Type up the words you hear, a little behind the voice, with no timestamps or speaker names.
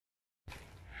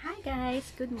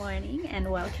Guys, good morning and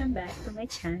welcome back to my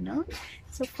channel.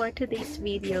 So for today's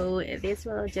video, this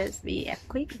will just be a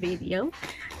quick video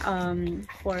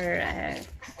for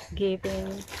giving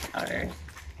or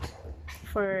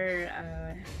for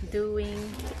doing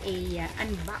a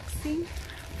unboxing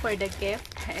for the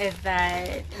gift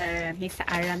that Miss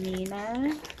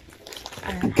Mina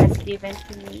has given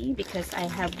to me, because I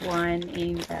have won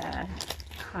in the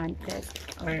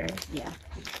contest, or yeah,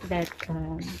 that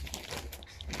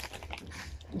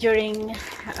during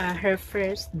her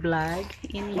first vlog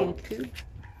in YouTube.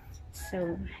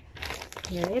 So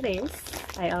here it is.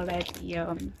 I already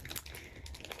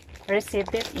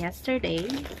received it yesterday.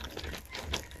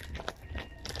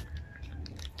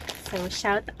 So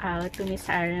shout out to Miss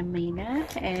Mina,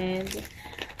 and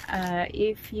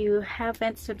if you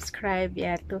haven't subscribed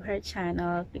yet to her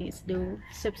channel, please do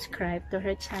subscribe to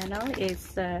her channel.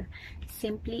 It's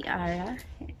Simply Ara.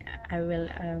 I will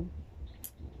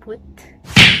put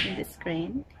in the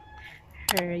screen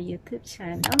her YouTube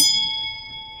channel,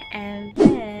 and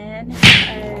then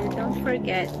don't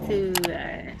forget to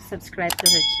subscribe to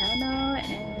her channel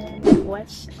and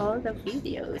watch all the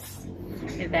videos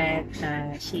that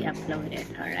she uploaded.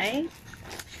 All right,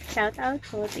 shout out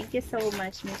to, thank you so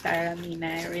much, Miss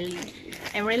Mina.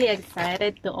 I'm really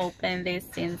excited to open this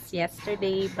since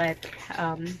yesterday, but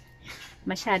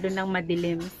masyado nang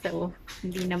madilim, so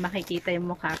hindi na makikita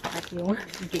yung mukha ko at yung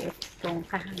gift kung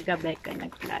kagabi ko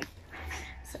nag-vlog.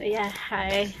 So yeah,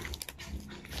 I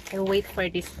wait for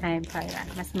this time para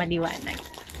mas maliwanag.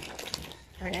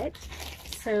 Alright,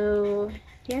 so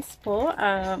yes po,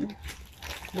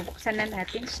 bubuksan na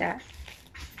natin siya.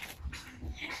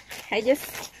 I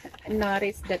just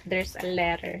noticed that there's a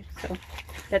letter, so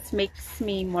that makes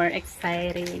me more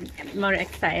excited.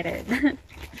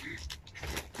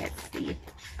 Let's see.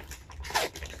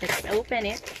 Let's open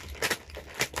it.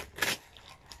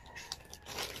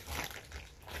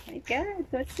 Oh my God,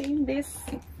 what's in this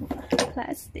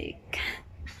plastic?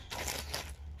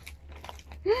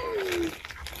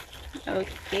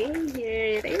 Okay,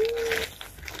 here it is.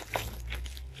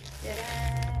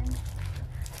 Ta-da!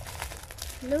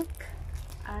 Look,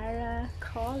 Ara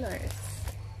colors.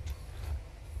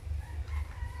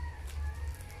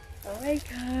 Oh my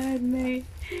God,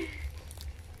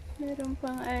 meron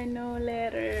pang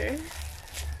letter.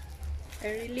 I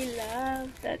really love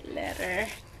that letter.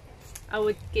 I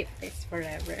would keep this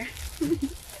forever.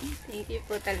 Thank you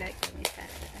po talaga, Miss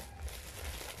Ara.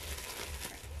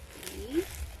 Okay.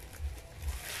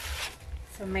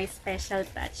 So may special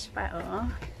touch pa, oh.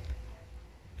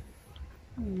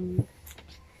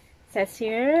 Says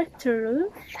here, to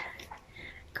Ruth,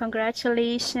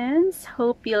 congratulations.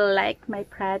 Hope you like my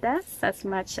products as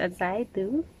much as I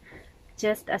do.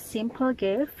 Just a simple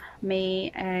gift. May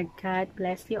God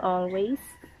bless you always.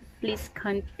 Please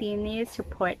continue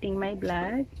supporting my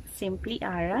blog. Simply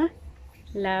Ara.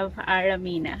 Love,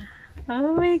 Mina.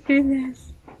 Oh my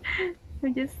goodness.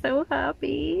 I'm just so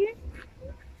happy.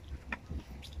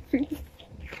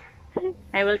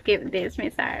 I will keep this,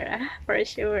 Miss Ara, for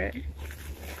sure.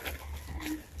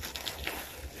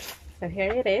 So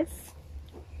here it is.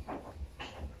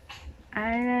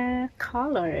 Ara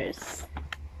colors.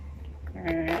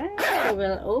 Alright, I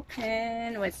will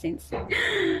open what's inside.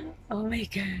 Oh my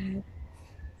God.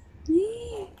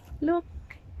 Yee, look.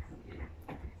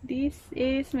 This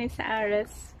is Miss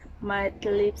Ara's matte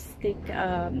lipstick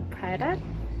product.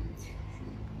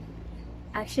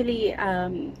 Actually,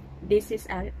 this is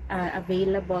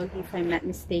available, if I'm not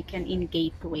mistaken, in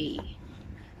Gateway.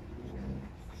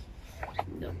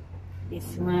 Look,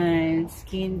 this one,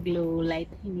 Skin Glow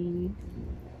Lightening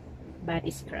Body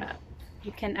Scrub.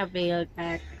 You can avail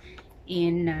that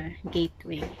in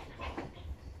Gateway.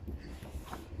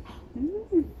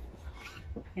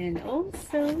 And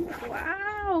also,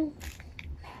 wow,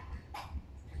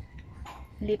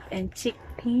 lip and cheek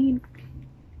tint.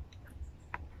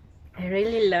 I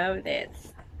really love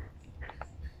this.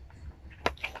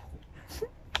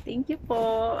 Thank you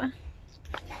po.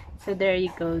 So there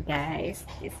you go, guys.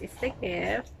 This is the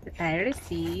gift that I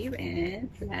received,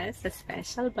 and plus a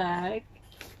special bag.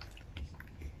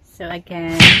 So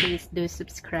again, please do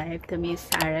subscribe to Miss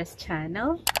Ara's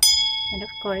channel. And of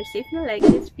course, if you like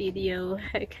this video,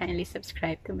 kindly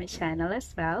subscribe to my channel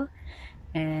as well.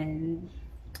 And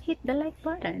hit the like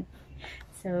button.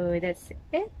 So that's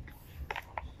it.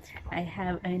 I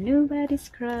have a new body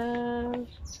scrub.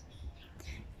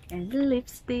 And the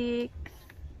lipstick.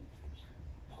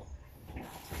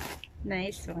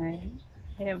 Nice one.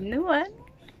 I have new one.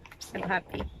 So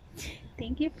happy.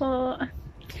 Thank you po.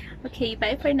 Okay,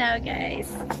 bye for now, guys.